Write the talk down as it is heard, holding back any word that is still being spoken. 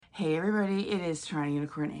Hey everybody, it is Toronto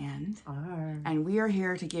Unicorn and we are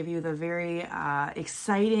here to give you the very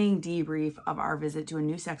exciting debrief of our visit to a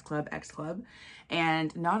new sex club, X Club.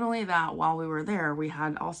 And not only that, while we were there, we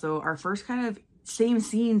had also our first kind of same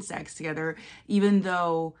scene sex together, even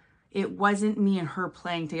though it wasn't me and her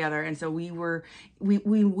playing together. And so we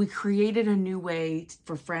created a new way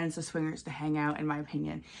for friends of swingers to hang out, in my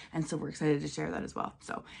opinion. And so we're excited to share that as well.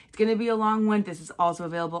 So it's going to be a long one. This is also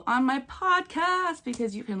available on my podcast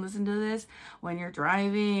because you can listen to this when you're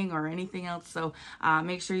driving or anything else. So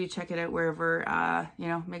make sure you check it out wherever,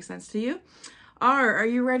 makes sense to you. Are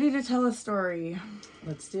you ready to tell a story?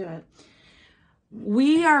 Let's do it.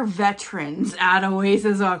 We are veterans at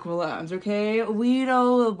Oasis Aqua Lounge, okay? We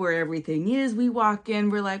know where everything is. We walk in,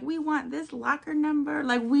 we're like, we want this locker number.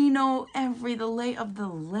 Like, we know the lay of the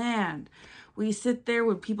land. We sit there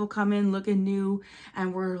when people come in looking new,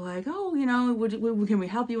 and we're like, oh, can we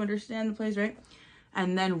help you understand the place, right?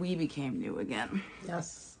 And then we became new again.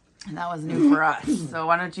 Yes. And that was new for us. So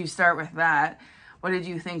why don't you start with that? What did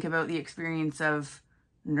you think about the experience of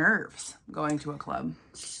nerves going to a club?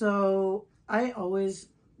 So I always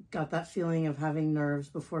got that feeling of having nerves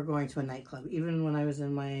before going to a nightclub, even when I was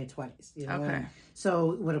in my 20s, Okay. And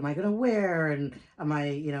so what am I going to wear? And am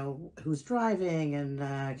I, who's driving? And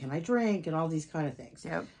can I drink? And all these kind of things.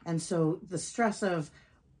 Yep. And so the stress of,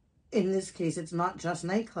 in this case, it's not just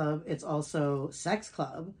nightclub, it's also sex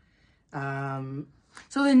club.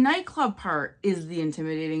 So the nightclub part is the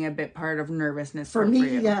intimidating a bit part of nervousness for me. For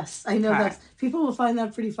you. Yes, I know that people will find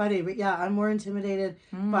that pretty funny, but yeah, I'm more intimidated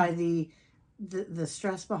by the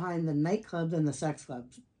stress behind the nightclub than the sex club.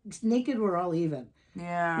 Naked, we're all even.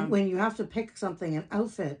 Yeah. When you have to pick something, an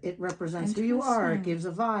outfit, it represents who you are. It gives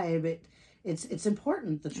a vibe. It's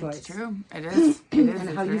important, the choice. It's true. It is. And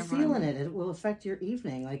how you feel in it. It will affect your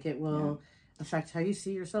evening. Like, it will affect how you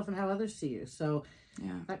see yourself and how others see you. So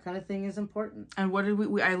that kind of thing is important. And what did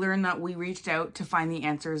I learned that we reached out to find the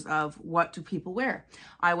answers of what do people wear.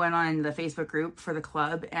 I went on the Facebook group for the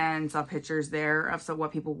club and saw pictures there of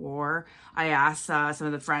what people wore. I asked some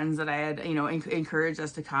of the friends that I had, encouraged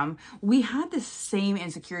us to come. We had the same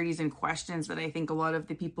insecurities and questions that I think a lot of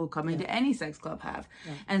the people coming to any sex club have.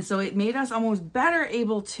 Yeah. And so it made us almost better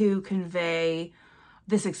able to convey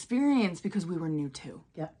this experience because we were new too.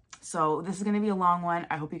 Yeah. So this is going to be a long one.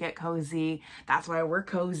 I hope you get cozy. That's why we're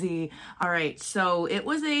cozy. All right. So it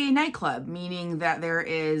was a nightclub, meaning that there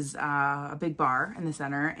is a big bar in the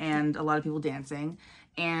center and a lot of people dancing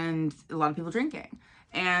and a lot of people drinking.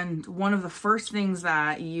 And one of the first things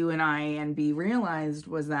that you and I and B realized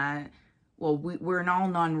was that, well, we're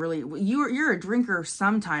all you're a drinker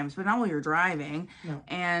sometimes, but not while you're driving. No.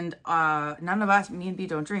 And none of us, me and B,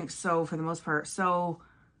 don't drink. So for the most part,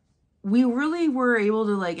 we really were able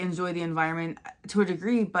to enjoy the environment to a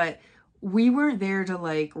degree, but we weren't there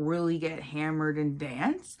to really get hammered and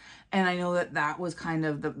dance. And I know that was kind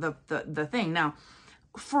of the thing. Now,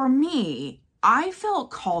 for me, I felt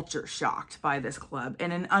culture shocked by this club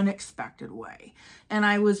in an unexpected way. And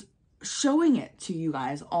I was showing it to you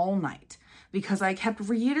guys all night because I kept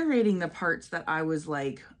reiterating the parts that I was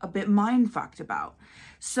a bit mind fucked about.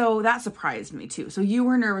 So that surprised me too. So you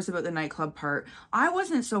were nervous about the nightclub part. I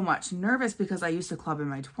wasn't so much nervous because I used to club in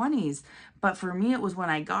my 20s. But for me, it was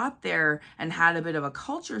when I got there and had a bit of a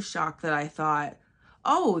culture shock that I thought,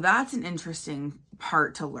 oh, that's an interesting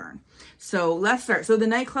part to learn. So let's start. So the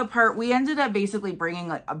nightclub part, we ended up basically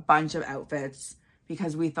bringing a bunch of outfits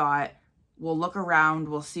because we thought, we'll look around,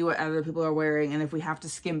 we'll see what other people are wearing. And if we have to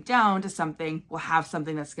skimp down to something, we'll have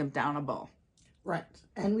something that's skimp downable. Right.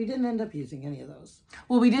 And we didn't end up using any of those.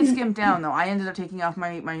 Well, we did skimp down, though. I ended up taking off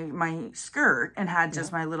my skirt and had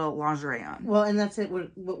just my little lingerie on. Well, and that's it.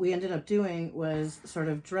 What we ended up doing was sort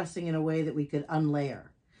of dressing in a way that we could unlayer.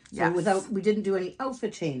 So we didn't do any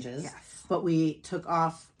outfit changes, but we took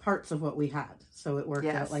off parts of what we had. So it worked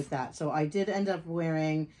out like that. So I did end up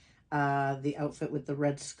wearing the outfit with the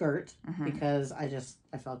red skirt because I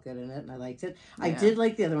felt good in it and I liked it. Yeah. I did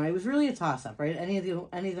like the other one. It was really a toss up, right? Any of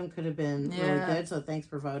them could have been really good. So thanks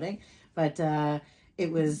for voting. But I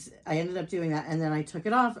ended up doing that, and then I took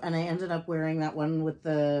it off and I ended up wearing that one with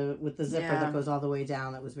the zipper that goes all the way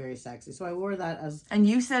down. That was very sexy. So I wore that as. And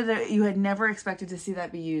you said that you had never expected to see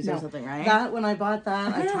that be used or something, right? That when I bought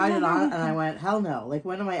that, I tried it on and I went, hell no!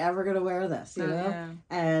 When am I ever going to wear this? You know? Yeah.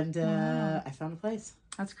 And I found a place.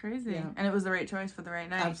 That's crazy. Yeah. And it was the right choice for the right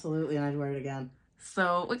night. Absolutely, and I'd wear it again.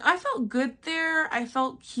 So, like, I felt good there. I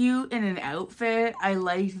felt cute in an outfit. I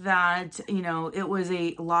liked that, you know, it was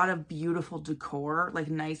a lot of beautiful decor, like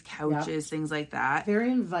nice couches, things like that.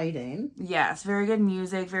 Very inviting. Yes, very good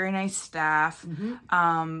music, very nice staff.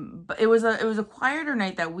 But it was a quieter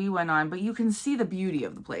night that we went on, but you can see the beauty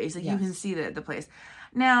of the place. Like, you can see the place.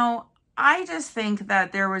 Now, I just think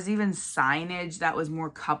that there was even signage that was more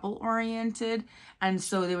couple oriented. And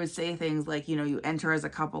so they would say things like, you know, you enter as a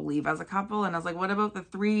couple, leave as a couple. And I was like, what about the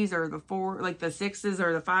 3s or the 4, like the 6s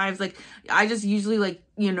or the 5s? Like, I just usually, like,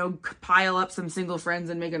 you know, pile up some single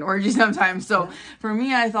friends and make an orgy sometimes. So for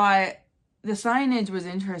me, I thought the signage was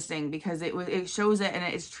interesting because it shows it, and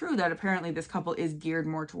it's true that apparently this couple is geared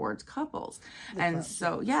more towards couples.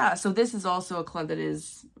 So this is also a club that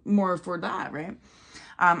is more for that, right?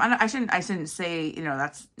 I shouldn't say,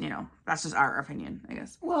 that's just our opinion, I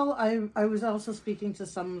guess. Well, I was also speaking to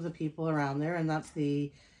some of the people around there, and that's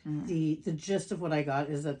the gist of what I got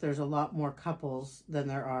is that there's a lot more couples than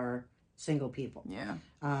there are single people. Yeah.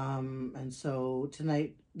 And so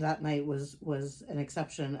that night was an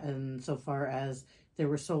exception, and so far as there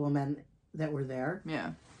were solo men that were there.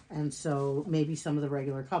 Yeah. And so maybe some of the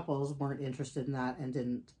regular couples weren't interested in that and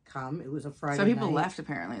didn't come. It was a Friday night. Some people left,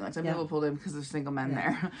 apparently. Like, some people pulled in because there's single men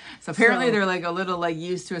there. So apparently they're, like, a little, like,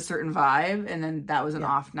 used to a certain vibe. And then that was an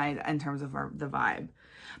off night in terms of the vibe.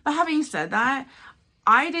 But having said that,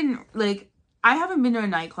 I haven't been to a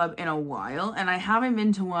nightclub in a while. And I haven't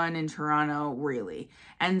been to one in Toronto, really.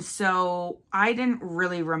 And so I didn't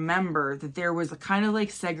really remember that there was a kind of,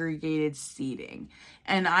 like, segregated seating.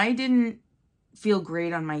 And I didn't feel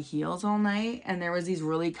great on my heels all night, and there was these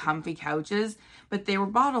really comfy couches, but they were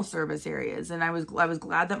bottle service areas, and I was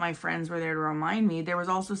glad that my friends were there to remind me. There was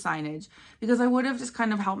also signage because I would have just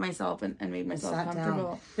kind of helped myself and made myself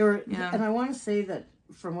comfortable. And I want to say that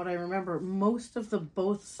from what I remember, most of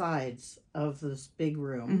both sides of this big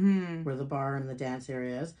room where the bar and the dance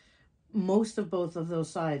area is, most of both of those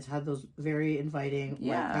sides had those very inviting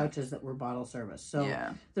white couches that were bottle service. So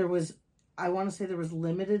there was, I want to say there was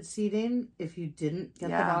limited seating if you didn't get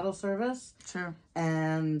the bottle service. True.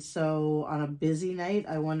 And so on a busy night,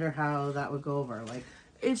 I wonder how that would go over. Like,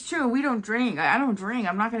 it's true. We don't drink. I don't drink.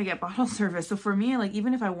 I'm not going to get bottle service. So for me, like,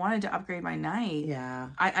 even if I wanted to upgrade my night,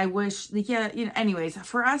 I wish, like, anyways,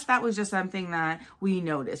 for us, that was just something that we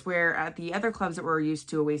noticed. Where at the other clubs that we're used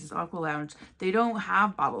to, Oasis Aqua Lounge, they don't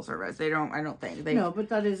have bottle service. I don't think. No, but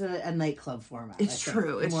that is a nightclub format. It's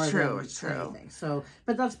true. It's true. So,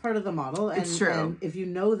 but that's part of the model. And, it's true. And if you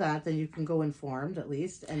know that, then you can go informed at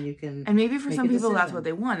least, and you can. And maybe for some people, that's what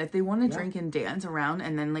they want. If they want to drink and dance around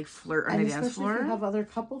and then, like, flirt on the dance floor. If you have other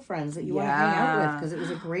couple friends that you want to hang out with, because it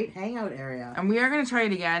was a great hangout area. And we are going to try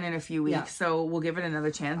it again in a few weeks, so we'll give it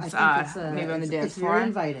another chance. Maybe on the dance floor. It's very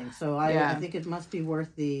inviting, so I think it must be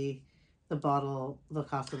worth the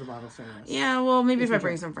cost of the bottle service. Yeah, well, maybe if I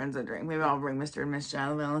bring some friends a drink, maybe I'll bring Mr. and Miss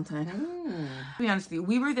Giles Valentine. To be honest with you,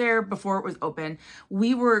 we were there before it was open.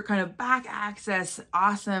 We were kind of back access,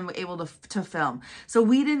 awesome, able to film. So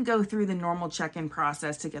we didn't go through the normal check-in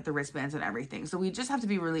process to get the wristbands and everything. So we just have to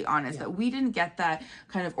be really honest that we didn't get that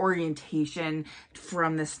kind of orientation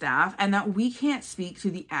from the staff, and that we can't speak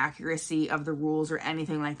to the accuracy of the rules or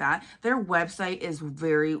anything like that. Their website is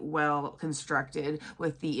very well constructed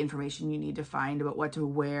with the information you need to find about what to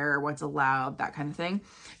wear, what's allowed, that kind of thing.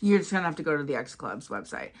 You're just gonna have to go to the X Club's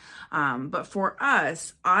website. But for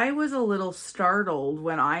us, I was a little startled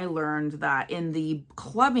when I learned that in the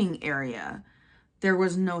clubbing area, there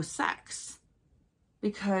was no sex,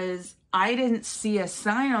 because I didn't see a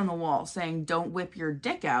sign on the wall saying "Don't whip your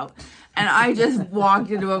dick out," and I just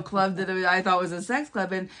walked into a club that I thought was a sex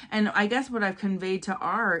club, and I guess what I've conveyed to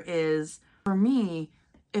Art is, for me,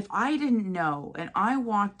 if I didn't know and I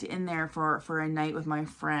walked in there for a night with my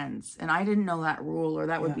friends and I didn't know that rule, or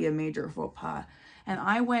that would be a major faux pas, and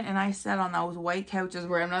I went and I sat on those white couches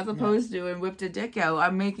where I'm not supposed to and whipped a dick out,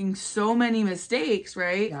 I'm making so many mistakes,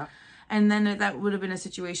 right? Yeah. And then that would have been a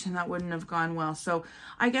situation that wouldn't have gone well. So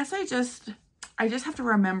I guess I just have to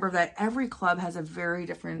remember that every club has a very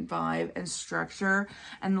different vibe and structure,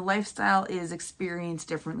 and the lifestyle is experienced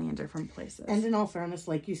differently in different places. And in all fairness,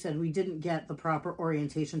 like you said, we didn't get the proper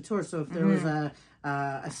orientation tour. So if there was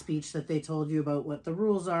a speech that they told you about what the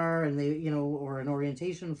rules are, and they, or an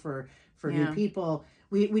orientation for new people,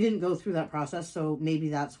 we didn't go through that process. So maybe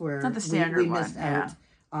that's where not the standard we missed out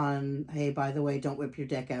on, hey, by the way, don't whip your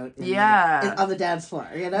dick out on the dance floor,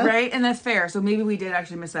 Right, and that's fair. So maybe we did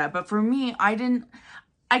actually miss that. But for me, I didn't...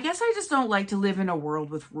 I guess I just don't like to live in a world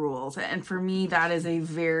with rules. And for me, that is a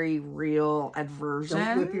very real aversion.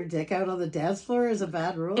 Don't whip your dick out on the dance floor is a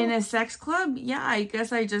bad rule? In a sex club, yeah, I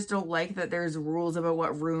guess I just don't like that there's rules about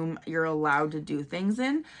what room you're allowed to do things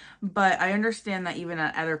in. But I understand that even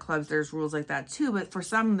at other clubs, there's rules like that too. But for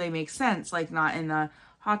some, they make sense, like not in the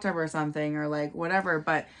hot tub or something or like whatever.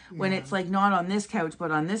 But when it's like not on this couch,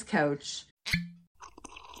 but on this couch.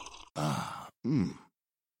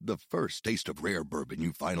 The first taste of rare bourbon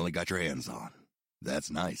you finally got your hands on. That's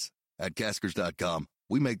nice. At Caskers.com,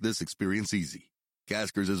 we make this experience easy.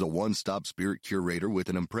 Caskers is a one-stop spirit curator with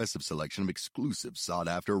an impressive selection of exclusive,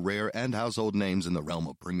 sought-after, rare, and household names in the realm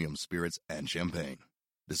of premium spirits and champagne.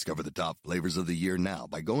 Discover the top flavors of the year now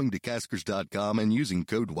by going to Caskers.com and using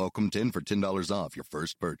code WELCOME10 for $10 off your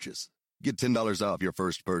first purchase. Get $10 off your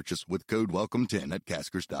first purchase with code WELCOME10 at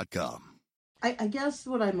Caskers.com. I guess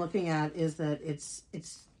what I'm looking at is that it's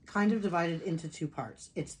kind of divided into two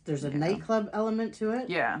parts. There's a nightclub element to it.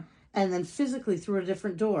 Yeah. And then physically through a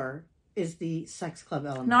different door is the sex club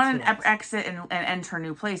element. Not an exit and enter a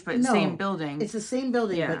new place, but same building. It's the same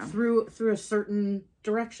building, but through a certain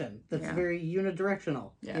direction that's very unidirectional,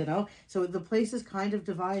 you know? So the place is kind of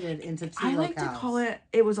divided into two locales. I like to call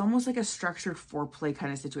it was almost like a structured foreplay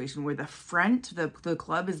kind of situation where the front, the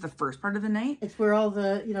club is the first part of the night. It's where all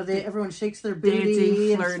the, everyone shakes their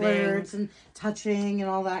booty and flirts and touching and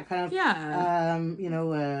all that kind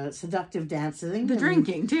of, seductive dancing. The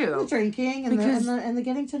drinking too. The drinking and the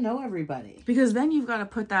getting to know everybody. Because then you've got to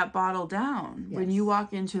put that bottle down when you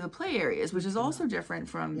walk into the play areas, which is also different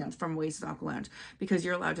from Wasted Aqua Lounge. Because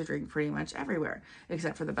you're allowed to drink pretty much everywhere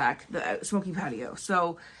except for the smoking patio.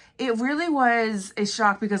 So it really was a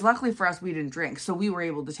shock because luckily for us, we didn't drink. So we were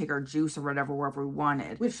able to take our juice or whatever wherever we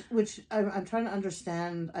wanted. Which I'm trying to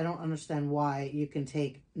understand. I don't understand why you can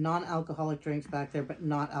take non-alcoholic drinks back there, but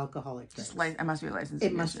not alcoholic drinks. It must be a licensing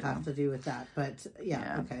It must have to do with that. But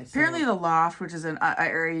okay. So. Apparently the Loft, which is an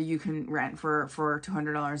area you can rent for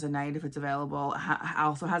 $200 a night if it's available,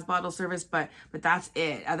 also has bottle service, but that's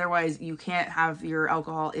it. Otherwise, you can't have your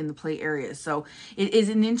alcohol in the play areas. So it is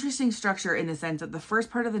an interesting structure in the sense that the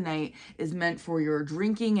first part of the night is meant for your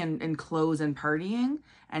drinking and clothes and partying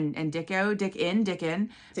and dick out, dick in.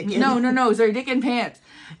 No, sorry, dick in pants.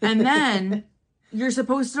 And then you're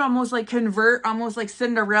supposed to almost like convert, almost like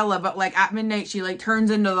Cinderella, but like at midnight she like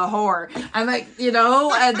turns into the whore and like,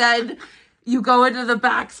 and then you go into the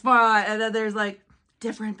back spot and then there's like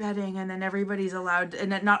different bedding and then everybody's allowed,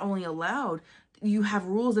 and then not only allowed, you have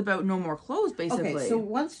rules about no more clothes basically. Okay, so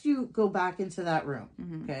once you go back into that room,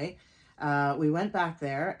 okay, we went back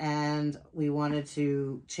there and we wanted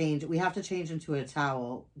to change. We have to change into a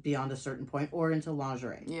towel beyond a certain point or into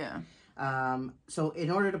lingerie. Yeah. So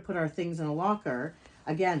in order to put our things in a locker,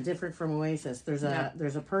 again, different from Oasis, there's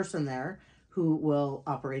a person there who will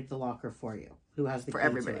operate the locker for you, who has the key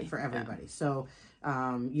everybody. For everybody. So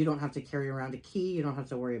you don't have to carry around a key. You don't have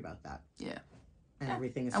to worry about that. Yeah. And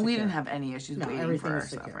everything is secure. And we didn't have any issues waiting for our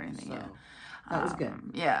stuff or anything. So. That was good.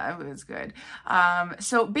 Yeah, it was good.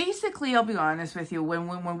 So basically, I'll be honest with you,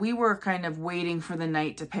 when we were kind of waiting for the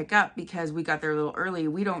night to pick up because we got there a little early,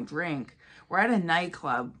 we don't drink. We're at a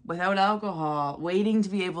nightclub without alcohol, waiting to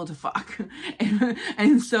be able to fuck.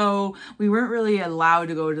 and so we weren't really allowed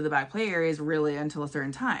to go to the back play areas really until a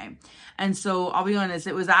certain time. And so I'll be honest,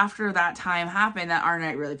 it was after that time happened that our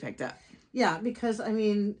night really picked up. Yeah, because I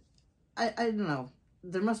mean, I don't know.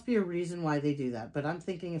 There must be a reason why they do that. But I'm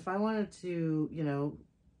thinking if I wanted to,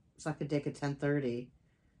 suck a dick at 10:30,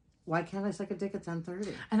 why can't I suck a dick at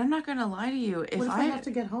 10:30? And I'm not going to lie to you. What if I have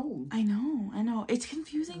to get home? I know. It's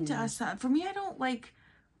confusing to us. For me, I don't like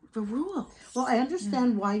the rules. Well, I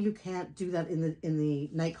understand why you can't do that in the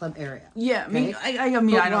nightclub area. Yeah, okay? I don't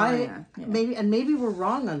know. Maybe we're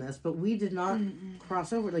wrong on this, but we did not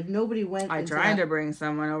cross over. Like nobody went. I tried to bring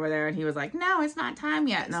someone over there, and he was like, "No, it's not time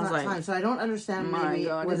yet." And I was like, time. So I don't understand. Maybe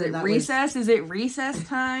is it recess? Is it recess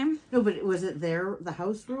time? No, but was it the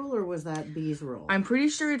house rule, or was that B's rule? I'm pretty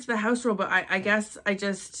sure it's the house rule, but I guess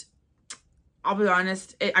I'll be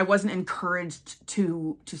honest, I wasn't encouraged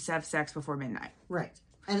to have sex before midnight. Right.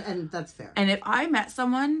 And that's fair. And if I met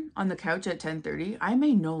someone on the couch at 10:30, I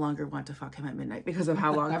may no longer want to fuck him at midnight because of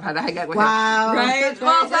how long I've had to hang out with him. Right?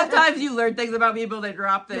 Well, sometimes you learn things about people. They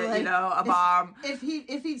drop a bomb. If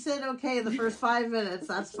he said okay in the first 5 minutes,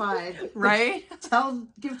 that's fine. Right?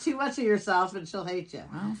 Give too much of yourself and she'll hate you.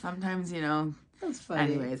 Well, sometimes That's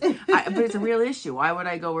funny. Anyways, but it's a real issue. Why would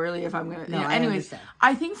I go early if I'm gonna? No, anyways,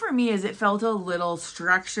 I think for me is it felt a little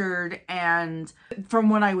structured and from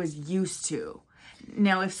what I was used to.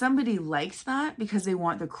 Now, if somebody likes that because they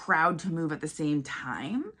want the crowd to move at the same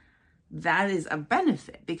time, that is a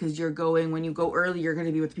benefit because when you go early, you're going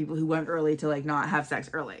to be with people who went early to like not have sex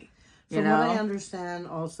early. From what I understand,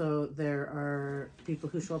 also, there are people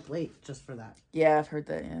who show up late just for that. Yeah, I've heard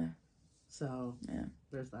that, yeah. So,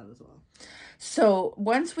 there's that as well. So,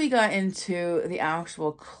 once we got into the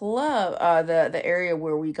actual club, the area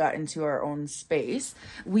where we got into our own space,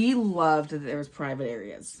 we loved that there was private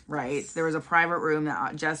areas, right? There was a private room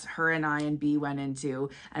that just her and I and B went into,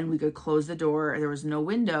 and we could close the door. There was no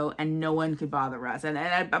window, and no one could bother us.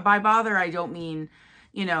 And by bother, I don't mean,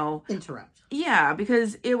 interrupt. Yeah,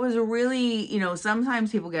 because it was really,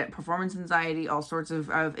 sometimes people get performance anxiety, all sorts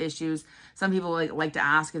of issues. Some people like to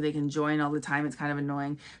ask if they can join all the time. It's kind of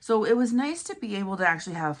annoying. So it was nice to be able to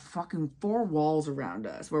actually have fucking 4 walls around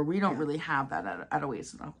us where we don't really have that at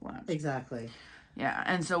Oasis Lounge. Exactly. Yeah,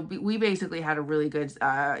 and so we basically had a really good,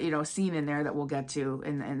 scene in there that we'll get to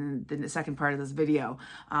in the second part of this video.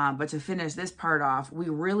 But to finish this part off, we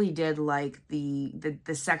really did like the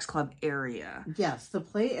sex club area. Yes, the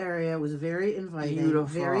play area was very inviting, beautiful,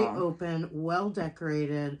 very open, well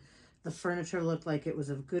decorated. The furniture looked like it was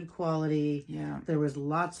of good quality. Yeah, there was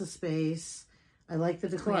lots of space. I liked the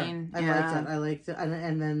decor. Clean, I liked it. I liked it.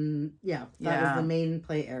 And then, that was the main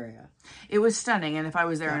play area. It was stunning. And if I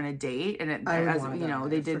was there on a date, and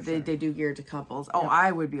they do geared to couples. Oh,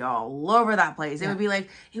 I would be all over that place. It would be like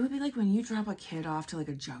when you drop a kid off to like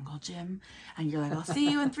a jungle gym, and you're like, "I'll see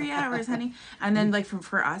you in 3 hours, honey." And then like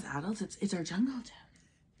for us adults, it's our jungle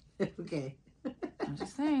gym. Okay. I'm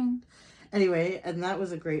just saying. Anyway, and that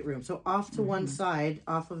was a great room. So off to one side,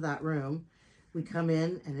 off of that room, we come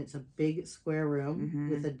in, and it's a big square room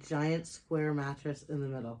with a giant square mattress in the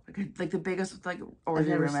middle. Like the biggest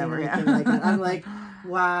orgy room ever. Yeah. Like that. I'm like,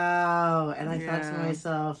 wow. And I thought to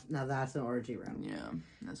myself, now that's an orgy room. Yeah,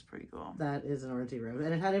 that's pretty cool. That is an orgy room.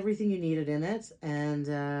 And it had everything you needed in it. And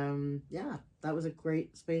that was a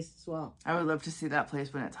great space as well. I would love to see that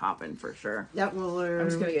place when it's hopping for sure. Yep. Well, I'm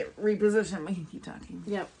just going to get repositioned. We can keep talking.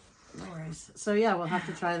 Yep. No worries. So we'll have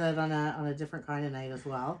to try that on a different kind of night as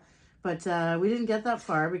well. But we didn't get that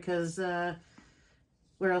far because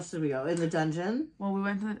where else did we go? In the dungeon? Well, we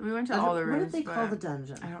went to all the rooms. What did they call the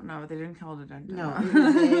dungeon? I don't know. They didn't call it a dungeon. No, it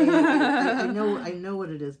was I know what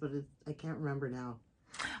it is, but I can't remember now.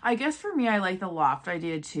 I guess for me, I like the loft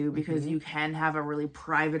idea too because you can have a really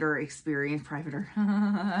privater experience.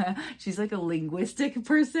 She's like a linguistic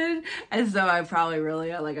person, and so I probably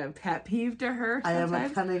really like a pet peeve to her. Sometimes. I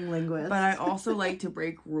am a cunning linguist, but I also like to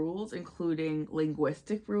break rules, including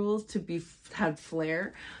linguistic rules, to have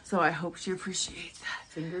flair. So I hope she appreciates that.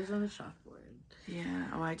 Fingers on the chalkboard. Yeah.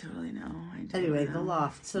 Oh, I totally know. Anyway, the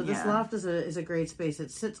loft. So this loft is a great space.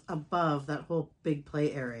 It sits above that whole big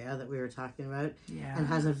play area that we were talking about, and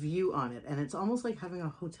has a view on it. And it's almost like having a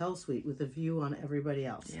hotel suite with a view on everybody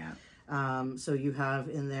else. Yeah. So you have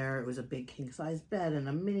in there, it was a big king size bed and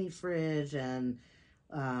a mini fridge and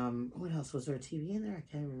what else was there? A TV in there?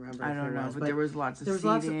 I can't remember. I don't know, but there was lots of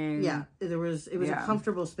seating. It was a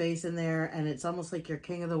comfortable space in there, and it's almost like you're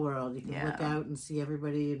king of the world. You can look out and see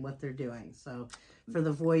everybody and what they're doing. So for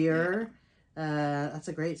the voyeur, that's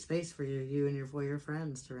a great space for you and your voyeur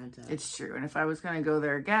friends to rent out. It's true. And if I was going to go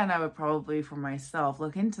there again, I would probably for myself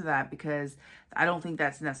look into that because I don't think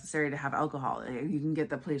that's necessary to have alcohol. You can get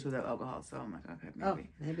the place without alcohol. So I'm like, okay,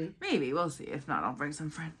 maybe. We'll see. If not, I'll bring some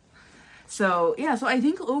friend. So I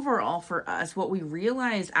think overall for us, what we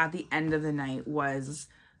realized at the end of the night was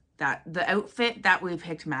that the outfit that we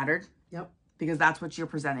picked mattered. Yep. Because that's what you're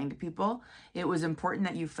presenting to people. It was important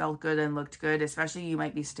that you felt good and looked good, especially you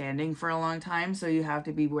might be standing for a long time, so you have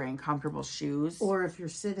to be wearing comfortable shoes. Or if you're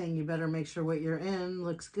sitting, you better make sure what you're in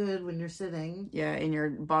looks good when you're sitting. Yeah, in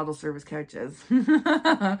your bottle service couches.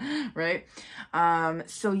 Right?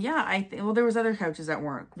 There was other couches that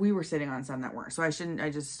weren't. We were sitting on some that weren't, so I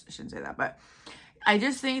just shouldn't say that, but I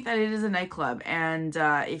just think that it is a nightclub, and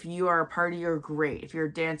if you are a partier, great. If you're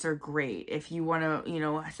a dancer, great. If you want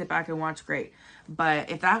to, sit back and watch, great.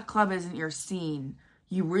 But if that club isn't your scene,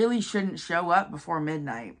 you really shouldn't show up before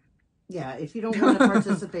midnight. Yeah, if you don't want to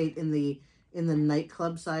participate in the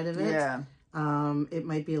nightclub side of it, it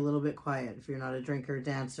might be a little bit quiet if you're not a drinker,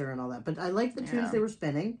 dancer, and all that. But I like the tunes they were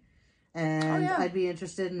spinning. And I'd be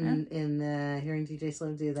interested in hearing DJ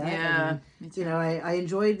Slim do that. Yeah, and, I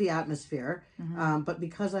enjoyed the atmosphere, but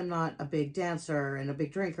because I'm not a big dancer and a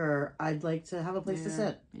big drinker, I'd like to have a place to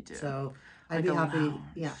sit. Me too. So I'd be happy,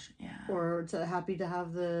 or happy to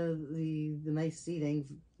have the nice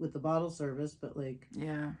seating with the bottle service. But I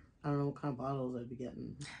don't know what kind of bottles I'd be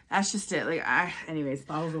getting. That's just it. Anyways,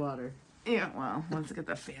 bottles of water. Yeah, well, let's get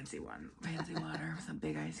the fancy one. Fancy water with some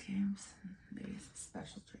big ice cubes, maybe some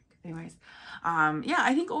special drink. anyways, yeah,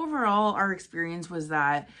 I think overall our experience was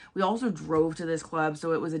that we also drove to this club,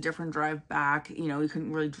 so it was a different drive back. You know, we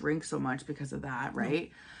couldn't really drink so much because of that, right?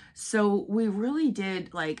 Mm. So we really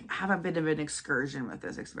did like have a bit of an excursion with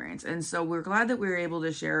this experience. And so we're glad that we were able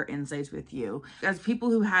to share insights with you. As people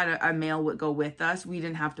who had a male would go with us, we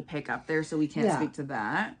didn't have to pick up there, so we can't speak to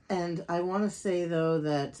that. And I want to say though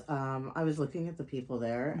that I was looking at the people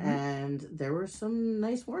there, and there were some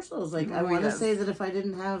nice morsels. Like I want to say that if I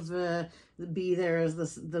didn't have be there as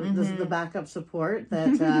the backup support,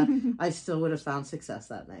 that I still would have found success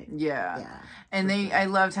that night. Yeah. And I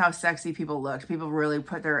loved how sexy people looked. People really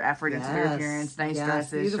put their effort into their appearance. Nice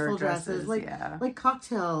dresses, beautiful short dresses, like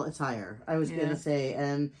cocktail attire. I was gonna say,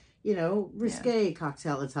 and you know, risque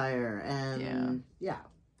cocktail attire, and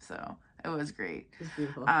so it was great. It was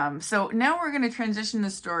beautiful. So now we're going to transition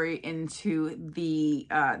the story into the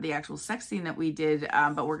actual sex scene that we did,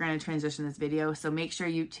 but we're going to transition this video. So make sure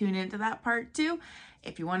you tune into that part too.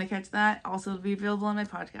 If you want to catch that, also it'll be available on my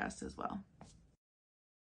podcast as well.